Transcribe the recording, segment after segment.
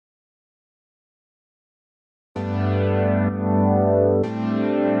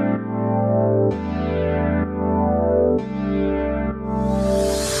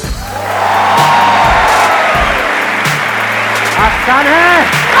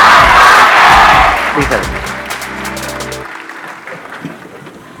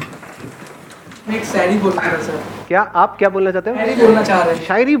मैं एक शायरी बोलना था सर। क्या आप क्या बोलना चाहते हो? शायरी बोलना चाह रहे हैं।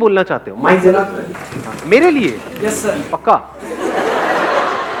 शायरी बोलना चाहते हो? माइक जरा। मेरे लिए? Yes sir. पक्का?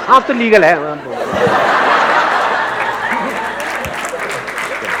 आप तो लीगल है।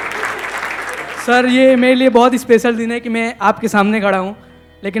 सर ये मेरे लिए बहुत स्पेशल दिन है कि मैं आपके सामने खड़ा हूँ,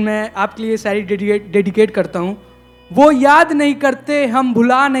 लेकिन मैं आपके लिए शायरी डेडिकेट करता हूँ। वो याद नहीं करते हम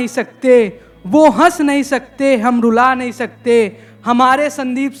भुला नहीं सकते, वो हंस नहीं सकते हम रुला नहीं सकते, हमारे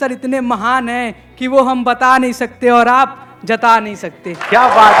संदीप सर इतने महान हैं कि वो हम बता नहीं सकते और आप जता नहीं सकते। क्या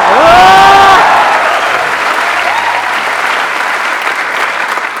बात है।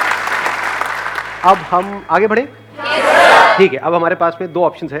 अब हम आगे बढ़े? ठीक है, अब हमारे पास में दो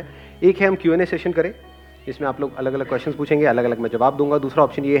ऑप्शंस है। एक है हम Q&A सेशन करें, इसमें आप लोग अलग अलग क्वेश्चंस पूछेंगे, अलग अलग मैं जवाब दूंगा। दूसरा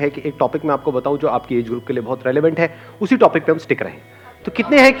ऑप्शन ये है कि एक टॉपिक मैं आपको बताऊं जो आपकी एज ग्रुप के लिए बहुत रेलेवेंट है, उसी टॉपिक पे हम स्टिक रहें। तो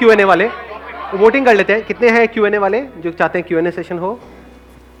कितने हैं Q&A वाले? वोटिंग कर लेते हैं। कितने हैं Q&A वाले जो चाहते हैं Q&A सेशन हो?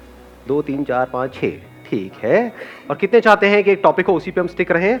 2 3 4 5 6। ठीक है। और कितने चाहते हैं कि एक टॉपिक हो उसी पे हम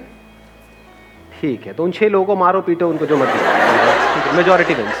स्टिक रहें? ठीक है, तो उन 6 लोगों को मारो पीटो, उनको जो मर्जी। ठीक है,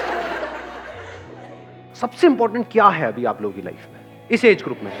 मेजॉरिटी विंस। सबसे इंपॉर्टेंट क्या है अभी आप लोगों की लाइफ में इस एज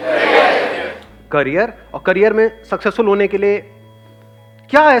ग्रुप में? करियर। और करियर में सक्सेसफुल होने के लिए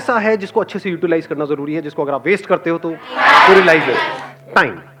क्या ऐसा है जिसको अच्छे से यूटिलाइज करना जरूरी है, जिसको अगर आप वेस्ट करते हो तो पूरी लाइफ वेस्ट?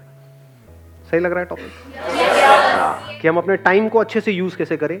 टाइम। सही लग रहा है टॉपिक? कि हम अपने टाइम को अच्छे से यूज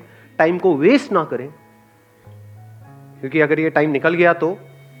कैसे करें, टाइम को वेस्ट ना करें, क्योंकि अगर ये टाइम निकल गया तो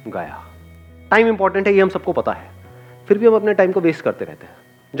गया। टाइम इंपॉर्टेंट है, ये हम सबको पता है, फिर भी हम अपने टाइम को वेस्ट करते रहते हैं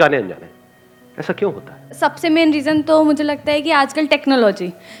जाने अनजाने। ऐसा क्यों होता है? सबसे मेन रीज़न तो मुझे लगता है कि आजकल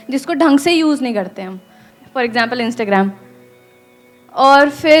टेक्नोलॉजी जिसको ढंग से यूज़ नहीं करते हम, फॉर एग्जांपल इंस्टाग्राम और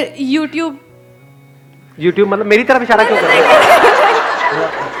फिर यूट्यूब मतलब मेरी तरफ इशारा क्यों कर रहे हो?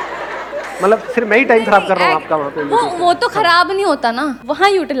 मतलब सिर्फ मैं ही टाइम खराब कर रहा हूँ आपका वहाँ पे? वो तो खराब नहीं होता ना, वहाँ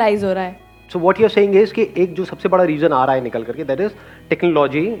यूटिलाइज हो रहा है। सो what you are saying is कि एक जो सबसे बड़ा रीजन आ रहा है निकल करके, दैट इज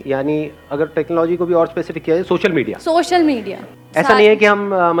टेक्नोलॉजी। यानी अगर टेक्नोलॉजी को भी और स्पेसिफिक किया जाए, सोशल मीडिया। सोशल मीडिया ऐसा नहीं है कि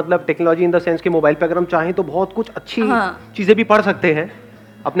हम मतलब टेक्नोलॉजी इन द सेंस कि मोबाइल पे अगर हम चाहें तो बहुत कुछ अच्छी चीजें भी पढ़ सकते हैं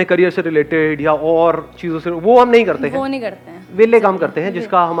अपने करियर से रिलेटेड या और चीजों से, वो हम नहीं करते हैं। वो नहीं करते हैं, वेले काम करते हैं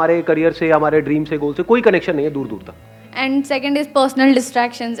जिसका हमारे करियर से, हमारे ड्रीम से, गोल से कोई कनेक्शन नहीं है दूर दूर तक। And second is personal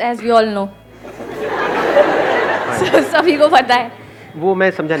distractions, as we all know. सभी को पता है। वो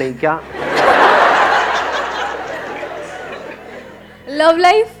मैं समझा नहीं क्या? Love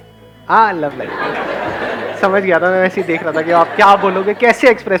life. हाँ, लव लाइफ समझ गया था मैं, वैसे ही देख रहा था कि आप क्या बोलोगे, कैसे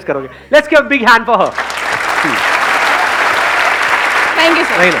एक्सप्रेस करोगे। Let's give a big hand for her. Thank you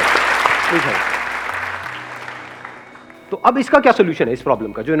sir. तो अब इसका क्या सोल्यूशन है इस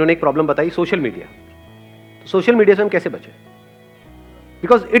प्रॉब्लम का, जो इन्होंने एक प्रॉब्लम बताई, सोशल मीडिया। तो सोशल मीडिया से हम कैसे बचें?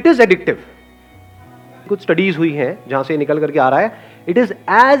 Because it is addictive. कुछ स्टडीज हुई हैं जहां से निकल करके आ रहा है, it is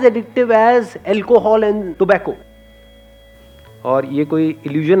as addictive as alcohol and tobacco. और ये कोई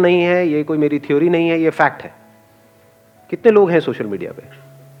इल्यूजन नहीं है, ये कोई मेरी थ्योरी नहीं है, ये फैक्ट है। कितने लोग हैं सोशल मीडिया पे?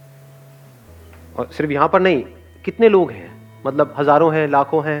 और सिर्फ यहां पर नहीं, कितने लोग हैं, मतलब हजारों हैं,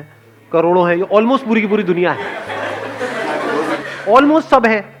 लाखों हैं, करोड़ों हैं, ये ऑलमोस्ट पूरी की पूरी दुनिया है, ऑलमोस्ट सब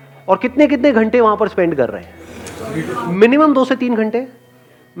है। और कितने कितने घंटे वहां पर स्पेंड कर रहे हैं? मिनिमम 2 से 3 घंटे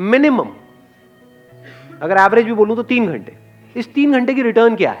मिनिमम। अगर एवरेज भी बोलूं तो 3 घंटे। इस 3 घंटे की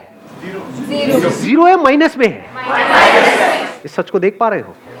रिटर्न क्या है? जीरो है, माइनस में है। इस सच को देख पा रहे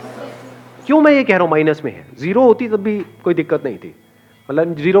हो? क्यों मैं ये कह रहा हूं माइनस में है? जीरो होती तब भी कोई दिक्कत नहीं थी,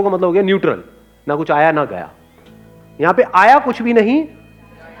 मतलब जीरो का मतलब हो गया न्यूट्रल, ना कुछ आया ना गया। यहां पे आया कुछ भी नहीं,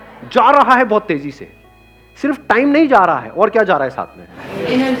 जा रहा है बहुत तेजी से। सिर्फ टाइम नहीं जा रहा है, और क्या जा रहा है साथ में?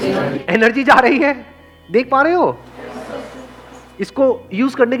 एनर्जी जा रही है। देख पा रहे हो? इसको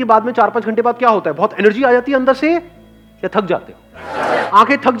यूज करने के बाद में 4-5 घंटे बाद क्या होता है? बहुत एनर्जी आ जाती है अंदर से, या थक जाते हो?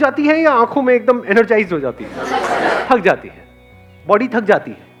 आंखें थक जाती है या आंखों में एकदम एनर्जाइज हो जाती है? थक जाती है, बॉडी थक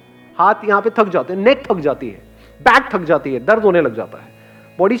जाती है, हाथ यहां पे थक जाते हैं, नेक थक जाती है, बैक थक जाती है, दर्द होने लग जाता है,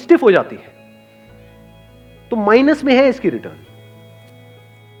 बॉडी स्टिफ हो जाती है। तो माइनस में है इसकी रिटर्न।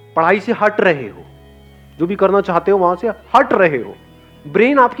 पढ़ाई से हट रहे हो, जो भी करना चाहते हो वहां से हट रहे हो।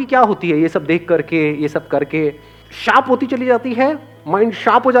 ब्रेन आपकी क्या होती है ये सब देख करके, ये सब करके शार्प होती चली जाती है? माइंड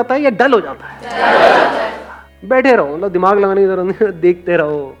शार्प हो जाता है या डल हो जाता है? बैठे रहो, मतलब दिमाग लगाने की जरूरत नहीं, देखते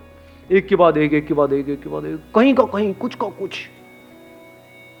रहो, एक के बाद एक, एक के बाद एक, एक के बाद एक, कहीं का कहीं, कुछ का कुछ।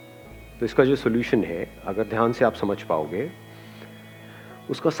 तो इसका जो सोल्यूशन है, अगर ध्यान से आप समझ पाओगे,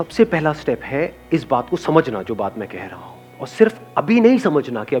 उसका सबसे पहला स्टेप है इस बात को समझना, जो बात मैं कह रहा हूं। और सिर्फ अभी नहीं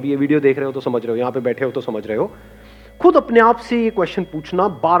समझना कि अभी ये वीडियो देख रहे हो तो समझ रहे हो, यहां पे बैठे हो तो समझ रहे हो। खुद अपने आप से ये क्वेश्चन पूछना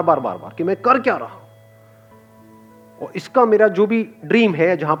बार बार बार बार कि मैं कर क्या रहा हूं, और इसका मेरा जो भी ड्रीम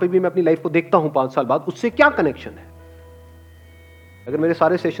है, जहां पे भी मैं अपनी लाइफ को देखता हूं 5 साल बाद, उससे क्या कनेक्शन है? अगर मेरे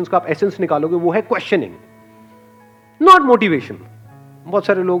सारे सेशंस का आप एसेंस निकालोगे, वो है क्वेश्चनिंग, नॉट मोटिवेशन। बहुत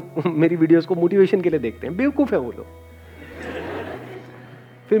सारे लोग मेरी वीडियोस को मोटिवेशन के लिए देखते हैं, बेवकूफ है वो लोग।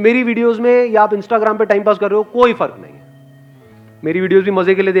 फिर मेरी वीडियोस में या आप इंस्टाग्राम पे टाइम पास कर रहे हो, कोई फर्क नहीं है। मेरी वीडियोस भी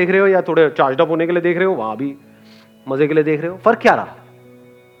मजे के लिए देख रहे हो या थोड़े चार्ज अप होने के लिए देख रहे हो, वहां भी मजे के लिए देख रहे हो, फर्क क्या रहा?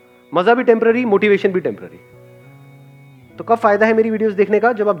 मजा भी टेम्पररी, मोटिवेशन भी टेम्पररी। तो कब फायदा है मेरी वीडियोस देखने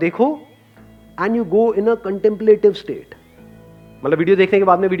का? जब आप देखो and you go in a contemplative state. मतलब वीडियो देखने के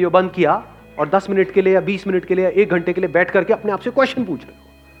बाद में वीडियो बंद किया और 10 मिनट के लिए या 20 मिनट के लिए या 1 घंटे के लिए बैठ करके अपने आप से क्वेश्चन पूछ रहे हो,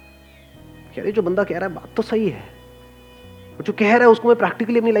 कह रहे जो बंदा कह रहा है बात तो सही है, जो कह रहा है उसको मैं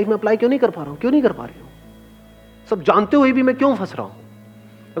प्रैक्टिकली अपनी लाइफ में अप्लाई क्यों नहीं कर पा रहा हूं, क्यों नहीं कर पा रही हूं? सब जानते हुए भी मैं क्यों फंस रहा हूं?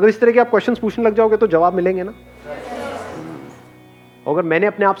 अगर इस तरह के आप क्वेश्चंस पूछने लग जाओगे तो जवाब मिलेंगे ना। अगर मैंने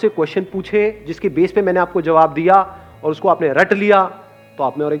अपने आप से क्वेश्चन पूछे जिसके बेस पे मैंने आपको जवाब दिया और उसको आपने रट लिया, तो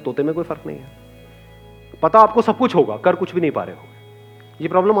आप में और एक तोते में कोई फर्क नहीं है। पता आपको सब कुछ होगा, कर कुछ भी नहीं पा रहे हो। ये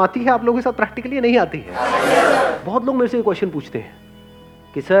प्रॉब्लम आती है आप लोगों के साथ प्रैक्टिकली? नहीं आती है। बहुत लोग मेरे से क्वेश्चन पूछते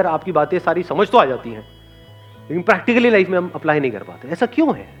हैं कि सर आपकी बातें सारी समझ तो आ जाती हैं लेकिन प्रैक्टिकली लाइफ में हम अप्लाई नहीं कर पाते। ऐसा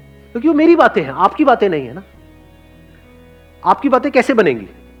क्यों है? क्योंकि वो मेरी बातें हैं, आपकी बातें नहीं है ना। आपकी बातें कैसे बनेंगी?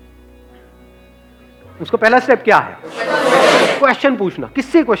 उसका पहला स्टेप क्या है? क्वेश्चन पूछना।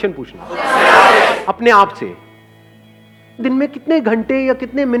 किससे क्वेश्चन पूछना? अपने आप से। दिन में कितने घंटे या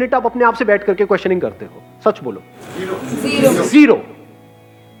कितने मिनट आप अपने आप से बैठ करके क्वेश्चनिंग करते हो? सच बोलो। जीरो।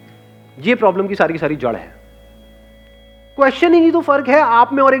 ये प्रॉब्लम की सारी जड़ है। क्वेश्चनिंग ही तो फर्क है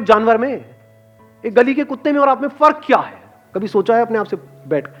आप में और एक जानवर में, एक गली के कुत्ते में और आप में फर्क क्या है? कभी सोचा है अपने आप से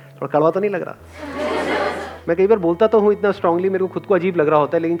बैठ? थोड़ा कड़वा तो नहीं लग रहा? मैं कई बार बोलता तो हूं इतना स्ट्रांगली, मेरे को खुद को अजीब लग रहा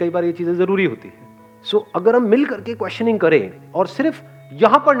होता है, लेकिन कई बार ये चीजें जरूरी होती है। सो अगर हम मिल करके क्वेश्चनिंग करें और सिर्फ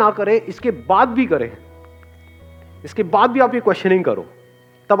यहां पर ना करें, इसके बाद भी करें, इसके बाद भी आप ये क्वेश्चनिंग करो,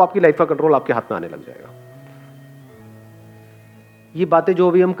 तब आपकी लाइफ का कंट्रोल आपके हाथ में आने लग जाएगा। ये बातें जो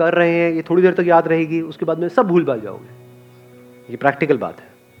अभी हम कर रहे हैं ये थोड़ी देर तक याद रहेगी, उसके बाद में सब भूल भाल जाओगे। ये प्रैक्टिकल बात है।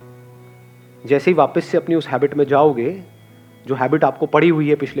 जैसे ही वापस से अपनी उस हैबिट में जाओगे, जो हैबिट आपको पड़ी हुई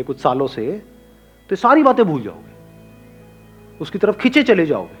है पिछले कुछ सालों से, तो सारी बातें भूल जाओगे, उसकी तरफ खींचे चले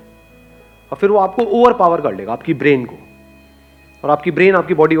जाओगे और फिर वो आपको ओवर पावर कर लेगा, आपकी ब्रेन को, और आपकी ब्रेन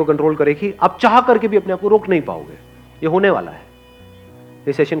आपकी बॉडी को कंट्रोल करेगी। आप चाह करके भी अपने आप को रोक नहीं पाओगे। ये होने वाला है।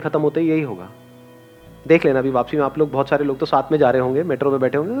 ये सेशन खत्म होते ही यही होगा। देख लेना, अभी वापसी में आप लोग, बहुत सारे लोग तो साथ में जा रहे होंगे, मेट्रो में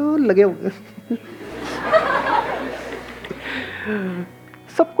बैठे होंगे, लगे होंगे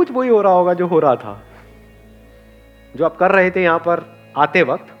सब कुछ वही हो रहा होगा जो हो रहा था, जो आप कर रहे थे यहां पर आते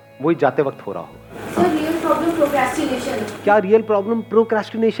वक्त, वही जाते वक्त हो रहा होगा। रियल प्रॉब्लम प्रोक्रेस्टिनेशन है। क्या रियल प्रॉब्लम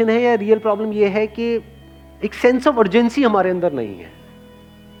प्रोक्रेस्टिनेशन है, या रियल प्रॉब्लम ये है कि एक सेंस ऑफ अर्जेंसी हमारे अंदर नहीं है?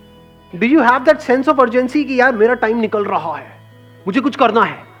 Do you have that sense of urgency कि यार मेरा टाइम निकल रहा है, मुझे कुछ करना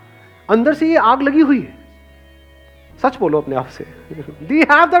है? अंदर से ये आग लगी हुई है। सच बोलो अपने आप से। Do you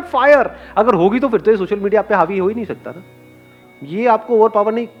have that fire? अगर होगी तो फिर तो ये सोशल मीडिया आप पे हावी हो ही नहीं सकता ना। ये आपको ओवर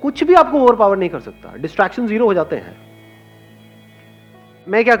पावर नहीं, कुछ भी आपको ओवर पावर नहीं कर सकता। डिस्ट्रैक्शन जीरो हो जाते हैं।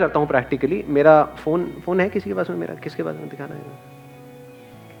 मैं क्या करता हूं प्रैक्टिकली, मेरा फोन है किसी के पास में? मेरा किसके पास में? दिखाना है।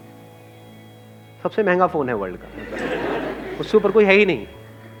 सबसे महंगा फोन है वर्ल्ड का, उससे ऊपर कोई है ही नहीं।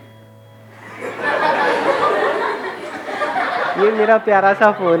 ये मेरा प्यारा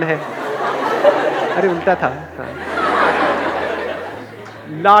सा फोन है। अरे उल्टा था।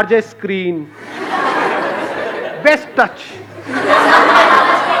 Largest screen, best touch,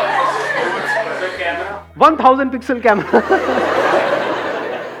 1000 pixel camera.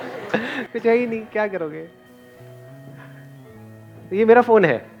 कुछ है ही नहीं, क्या करोगे? ये मेरा फोन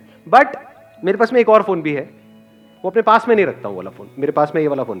है, बट मेरे पास में एक और फोन भी है। वो अपने पास में नहीं रखता हूं वाला फोन, मेरे पास में ये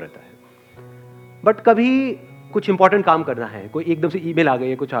वाला फोन रहता है। बट कभी कुछ इंपॉर्टेंट काम करना है, कोई एकदम से ईमेल आ गई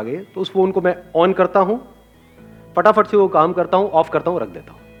है, कुछ आ गई है, तो उस फोन को मैं ऑन करता हूं, फटाफट से वो काम करता हूं, ऑफ करता हूं, रख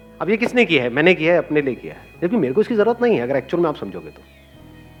देता हूं। अब ये किसने किया है? मैंने किया है, अपने लिए किया है, जबकि मेरे को इसकी जरूरत नहीं है। अगर एक्चुअल में आप समझोगे तो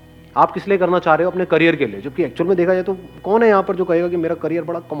आप किस लिए करना चाह रहे हो? अपने करियर के लिए। जबकि एक्चुअल में देखा जाए तो कौन है यहाँ पर जो कहेगा कि मेरा करियर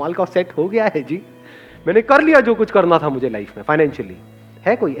बड़ा कमाल का सेट हो गया है जी, मैंने कर लिया जो कुछ करना था मुझे लाइफ में फाइनेंशियली?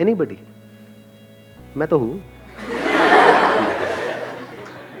 है कोई? एनीबडी? मैं तो हूं।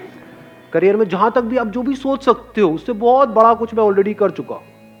 करियर में जहां तक भी आप जो भी सोच सकते हो, उससे बहुत बड़ा कुछ मैं ऑलरेडी कर चुका हूं।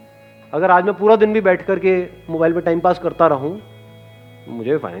 अगर आज मैं पूरा दिन भी बैठ करके मोबाइल पे टाइम पास करता रहूं,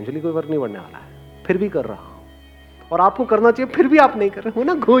 मुझे फाइनेंशियली कोई फर्क नहीं पड़ने वाला है, फिर भी कर रहा हूं। और आपको करना चाहिए, फिर भी आप नहीं कर रहे हो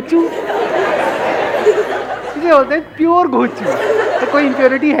ना। घोचू इसे होते हैं प्योर घोचू, तो कोई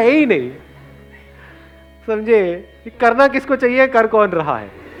इंप्योरिटी है ही नहीं। समझे? करना किसको चाहिए, कर कौन रहा है?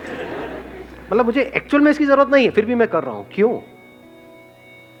 मतलब मुझे एक्चुअल में इसकी जरूरत नहीं है, फिर भी मैं कर रहा हूं। क्यों?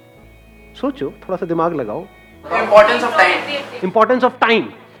 सोचो, थोड़ा सा दिमाग लगाओ। Importance of time. Importance of time.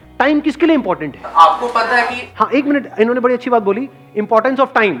 Time किसके लिए इंपॉर्टेंट है? आपको पता है कि हाँ, एक मिनट, इन्होंने बड़ी अच्छी बात बोली। इंपॉर्टेंस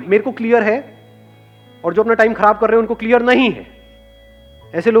ऑफ टाइम मेरे को क्लियर है, और जो अपना टाइम खराब कर रहे हैं उनको क्लियर नहीं है।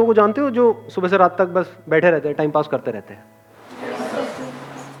 ऐसे लोगों को जानते हो जो सुबह से रात तक बस बैठे रहते हैं, टाइम पास करते रहते हैं।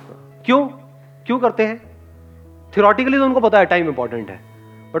 क्यों क्यों करते हैं? थियोरेटिकली तो उनको पता है टाइम इंपॉर्टेंट है,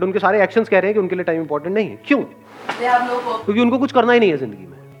 बट उनके सारे एक्शंस कह रहे हैं कि उनके लिए टाइम इंपॉर्टेंट नहीं है। क्यों? क्योंकि उनको कुछ करना ही नहीं है जिंदगी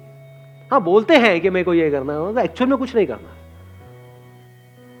में। हाँ, बोलते हैं कि मेरे को ये करना है, एक्चुअल में कुछ नहीं करना।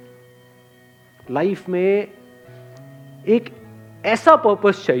 लाइफ में एक ऐसा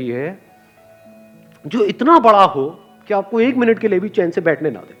पर्पस चाहिए जो इतना बड़ा हो कि आपको 1 मिनट के लिए भी चैन से बैठने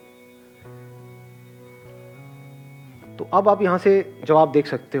ना दे। तो अब आप यहां से जवाब देख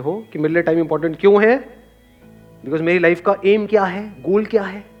सकते हो कि मेरे लिए टाइम इंपॉर्टेंट क्यों है। बिकॉज मेरी लाइफ का एम क्या है, गोल क्या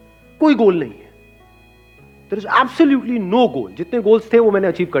है? कोई गोल नहीं है। There is absolutely no goal. जितने गोल्स थे वो मैंने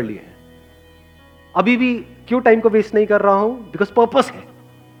अचीव कर लिए हैं। अभी भी क्यों टाइम को वेस्ट नहीं कर रहा हूं? बिकॉज पर्पस है।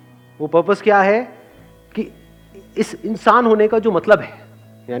 वो पर्पस क्या है कि इस इंसान होने का जो मतलब है,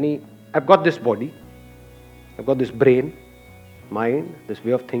 यानी I got this body, I got this brain, mind, this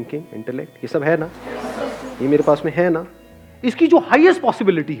way of thinking, intellect, ये सब है ना, ये मेरे पास में है ना, इसकी जो हाईएस्ट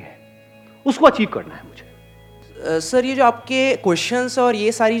पॉसिबिलिटी है उसको अचीव करना है मुझे। सर, ये जो आपके क्वेश्चंस और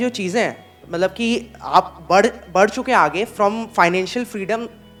ये सारी जो चीज़ें हैं, मतलब कि आप बढ़ चुके हैं आगे from financial freedom,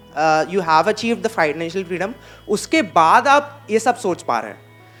 you have achieved the financial freedom, उसके बाद आप ये सब सोच पा रहे हैं।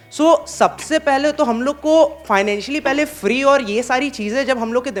 सो सबसे पहले तो हम लोग को फाइनेंशियली पहले फ्री और ये सारी चीज़ें जब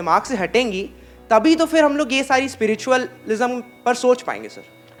हम लोग के दिमाग से हटेंगी, तभी तो फिर हम लोग ये सारी स्पिरिचुअलिज्म पर सोच पाएंगे। सर,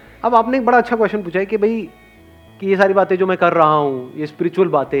 अब आपने एक बड़ा अच्छा क्वेश्चन पूछा है कि भाई कि ये सारी बातें जो मैं कर रहा हूँ, ये स्पिरिचुअल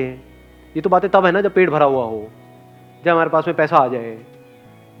बातें हैं, ये तो बातें तब है ना जब पेट भरा हुआ हो, जब हमारे पास में पैसा आ जाए,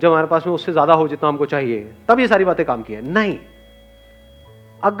 जब हमारे पास में उससे ज्यादा हो जितना हमको चाहिए, तब ये सारी बातें काम की है। नहीं,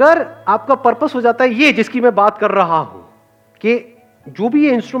 अगर आपका पर्पस हो जाता है ये जिसकी मैं बात कर रहा हूं कि जो भी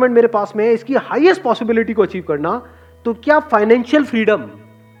ये इंस्ट्रूमेंट मेरे पास में है इसकी हाईएस्ट पॉसिबिलिटी को अचीव करना, तो क्या फाइनेंशियल फ्रीडम,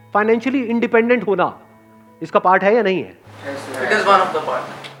 फाइनेंशियली इंडिपेंडेंट होना इसका पार्ट है या नहीं है? It is one of the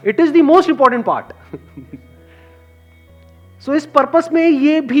part, it is the most important part. So इस पर्पस में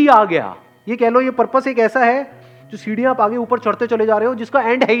ये भी आ गया। ये कह लो, ये पर्पस एक ऐसा है जो सीढ़ियां आप आगे ऊपर चढ़ते चले जा रहे हो जिसका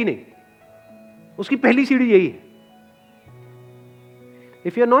एंड है ही नहीं, उसकी पहली सीढ़ी यही है।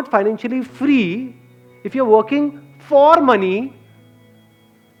 If you are not financially free, if you are working for money,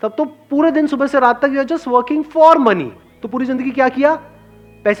 तब तो पूरे दिन सुबह से रात तक you are just working for money. तो पूरी जिंदगी क्या किया?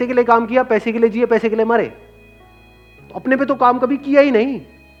 पैसे के लिए काम किया, पैसे के लिए जिए, पैसे के लिए मरे। तो अपने पे तो काम कभी किया ही नहीं।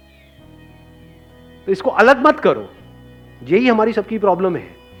 तो इसको अलग मत करो। यही हमारी सबकी प्रॉब्लम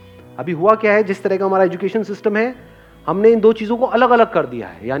है। अभी हुआ क्या है, जिस तरह का हमारा एजुकेशन सिस्टम है, हमने इन दो चीजों को अलग अलग कर दिया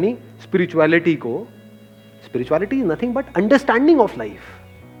है। यानी spirituality is nothing but understanding of life,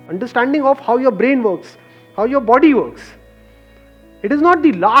 understanding of how your brain works, how your body works. It is not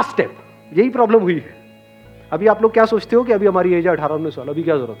the last step. यही प्रॉब्लम हुई है। अभी आप लोग क्या सोचते हो कि अभी हमारी एज है 18-19 साल, अभी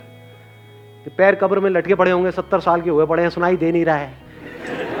क्या जरूरत है? कि पैर कब्र में लटके पड़े होंगे, 70 साल के हुए पड़े हैं, सुनाई दे नहीं रहा है,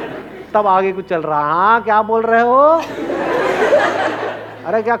 तब आगे कुछ चल रहा। हाँ, क्या बोल रहे हो?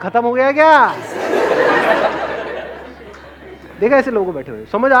 अरे क्या खत्म हो गया क्या? देखा ऐसे लोगों बैठे हुए,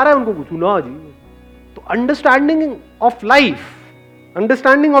 समझ आ रहा है उनको कुछ ना जी? तो understanding of life,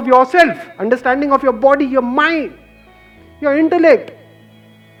 understanding of yourself, understanding of your body, your mind, your intellect,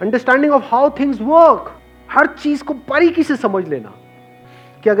 understanding of how things work, हर चीज को बारीकी से समझ लेना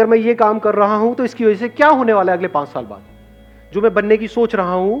कि अगर मैं ये काम कर रहा हूं तो इसकी वजह से क्या होने वाला है अगले 5 साल बाद। जो मैं बनने की सोच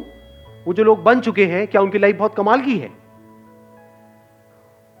रहा हूं, वो जो लोग बन चुके हैं, क्या उनकी लाइफ बहुत कमाल की है?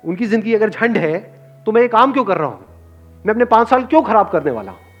 उनकी जिंदगी अगर झंड है तो मैं ये काम क्यों कर रहा हूं? मैं अपने 5 साल क्यों खराब करने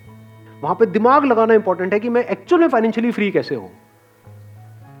वाला हूं? वहां पे दिमाग लगाना इंपॉर्टेंट है कि मैं एक्चुअल में फाइनेंशियली फ्री कैसे हूं।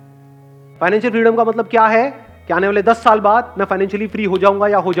 फाइनेंशियल फ्रीडम का मतलब क्या है कि आने वाले 10 साल बाद मैं फाइनेंशियली फ्री हो जाऊंगा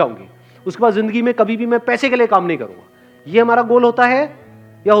या हो जाऊंगी। उसके बाद जिंदगी में कभी भी मैं पैसे के लिए काम नहीं करूंगा। ये हमारा गोल होता है,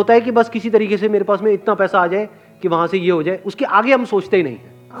 या होता है कि बस किसी तरीके से मेरे पास में इतना पैसा आ जाए कि वहां से ये हो जाए। उसके आगे हम सोचते ही नहीं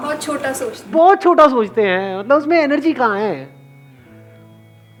है। बहुत छोटा सोचते हैं। बहुत छोटा सोचते हैं। मतलब उसमें एनर्जी कहां है,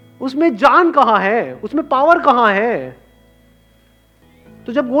 उसमें जान कहां है, उसमें पावर कहां है?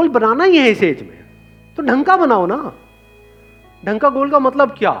 तो जब गोल बनाना ही है इस एज में, तो ढंग का बनाओ ना। ढंग का गोल का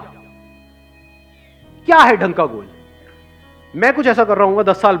मतलब क्या है ढंग का गोल? मैं कुछ ऐसा कर रहा हूँ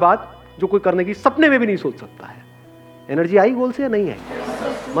 10 साल बाद जो कोई करने की सपने में भी नहीं सोच सकता है। एनर्जी आई गोल से या नहीं है?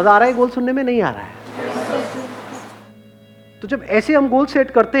 मजा आ रहा है गोल सुनने में? नहीं आ रहा है। तो जब ऐसे हम गोल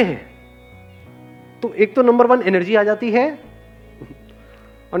सेट करते हैं तो एक तो नंबर 1 एनर्जी आ जाती है,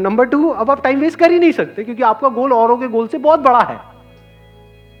 और नंबर 2 अब आप टाइम वेस्ट कर ही नहीं सकते क्योंकि आपका गोल औरों के गोल से बहुत बड़ा है।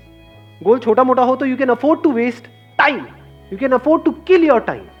 गोल छोटा मोटा हो तो you can afford to waste time, you can afford to kill your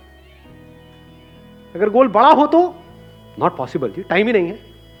time. अगर गोल बड़ा हो तो नॉट पॉसिबल जी, टाइम ही नहीं है।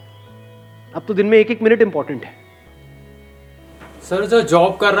 अब तो दिन में 1-1 मिनट इंपॉर्टेंट है। सर जो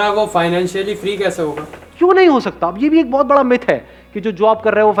जॉब कर रहा है वो फाइनेंशियली फ्री कैसे होगा? क्यों नहीं हो सकता? अब ये भी एक बहुत बड़ा मिथ है कि जो जॉब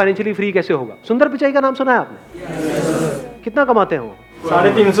कर रहा है वो फाइनेंशियली फ्री कैसे होगा। सुंदर पिचाई का नाम सुना है आपने? कितना कमाते हैं वो?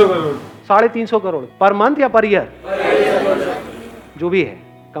 350 करोड़। 350 करोड़ पर मंथ या पर ईयर? जो भी है,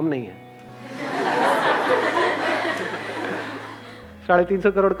 कम नहीं है।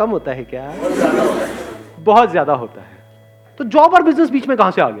 350 करोड़ कम होता है क्या? बहुत ज्यादा होता है। तो जॉब और बिजनेस बीच में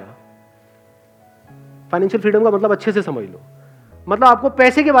कहां से आ गया? फाइनेंशियल फ्रीडम का मतलब अच्छे से समझ लो, मतलब आपको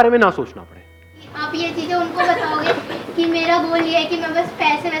पैसे के बारे में ना सोचना पड़े। आप ये चीजें उनको बताओगे कि मेरा गोल ये है कि मैं बस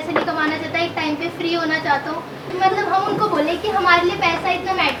पैसे वैसे नहीं कमाना चाहता, एक टाइम पे फ्री होना चाहता हूँ, मतलब हम उनको बोले कि हमारे लिए पैसा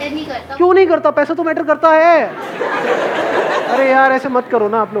इतना मैटर नहीं करता। क्यों नहीं करता? पैसा तो मैटर करता है। अरे यार ऐसे मत करो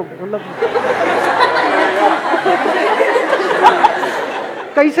ना आप लोग, मतलब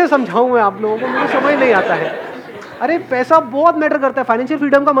कैसे समझाऊं मैं आप लोगों को, मुझे समझ नहीं आता है। अरे पैसा बहुत मैटर करता है। फाइनेंशियल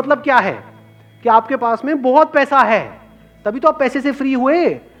फ्रीडम का मतलब क्या है? कि आपके पास में बहुत पैसा है, तभी तो आप पैसे से फ्री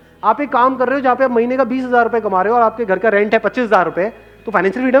हुए। आप एक काम कर रहे हो जहां पे आप महीने का 20,000 रुपए कमा रहे हो और आपके घर का रेंट है 25,000 रुपए, तो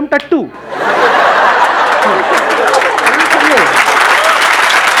फाइनेंशियल फ्रीडम टट्टू।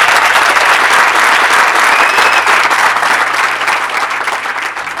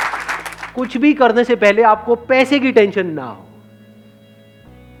 कुछ भी करने से पहले आपको पैसे की टेंशन ना हो।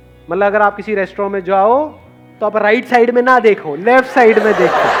 मतलब अगर आप किसी रेस्टोरेंट में जाओ तो आप राइट साइड में ना देखो, लेफ्ट साइड में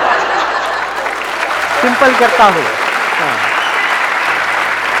देखो। सिंपल करता हूं।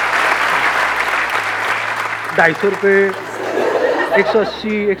 250 रुपए,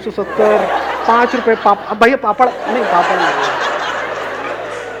 180, 170, 5 रुपए भैया पापड़ नहीं, पापड़ नहीं।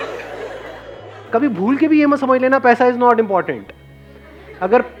 कभी भूल के भी ये मत समझ लेना पैसा इज नॉट इंपॉर्टेंट।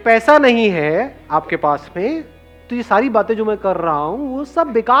 अगर पैसा नहीं है आपके पास में तो ये सारी बातें जो मैं कर रहा हूं वो सब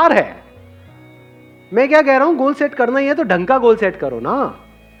बेकार है। मैं क्या कह रहा हूं, गोल सेट करना ही है तो ढंग का गोल सेट करो ना।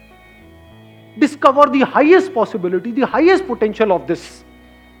 Discover the highest possibility, the highest potential of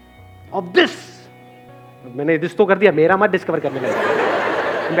this. मैंने दिस तो कर दिया, मेरा मत डिस्कवर करने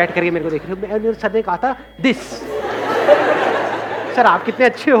लगा। बैठ करके मेरे को देख रहे हो, सर ने कहा था दिस। सर आप कितने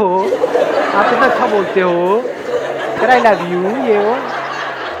अच्छे हो, आप कितना अच्छा बोलते हो, सर आई लव यू, ये वो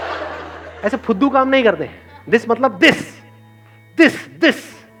ऐसे फुद्दू काम नहीं करते। दिस मतलब this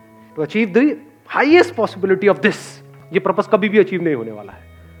to achieve the highest possibility of this. ये पर्पस कभी भी अचीव नहीं होने वाला है,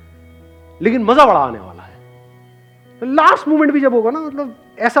 लेकिन मजा बड़ा आने वाला है। लास्ट मोमेंट भी जब होगा ना, मतलब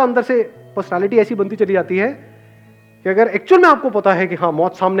ऐसा अंदर से पर्सनालिटी ऐसी बनती चली जाती है कि अगर एक्चुअल में आपको पता है कि हाँ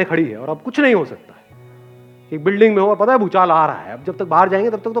मौत सामने खड़ी है और अब कुछ नहीं हो सकता है, एक बिल्डिंग में हो और पता है भूचाल आ रहा है, अब जब तक बाहर जाएंगे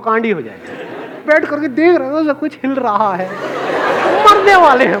तब तक तो कांड ही हो जाएगा। बैठ करके देख रहे हो सब कुछ हिल रहा है, मरने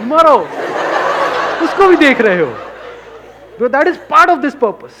वाले हैं, मरो, उसको भी देख रहे हो। So that is part of this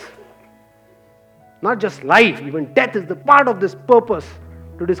purpose. Not just life, even death is the part of this purpose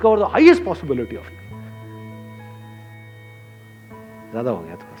to discover the highest possibility of it. ज़्यादा हो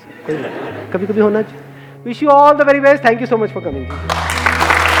गया थोड़ा सा, कभी कभी होना चाहिए। Wish you all the very best. Thank you so much for coming.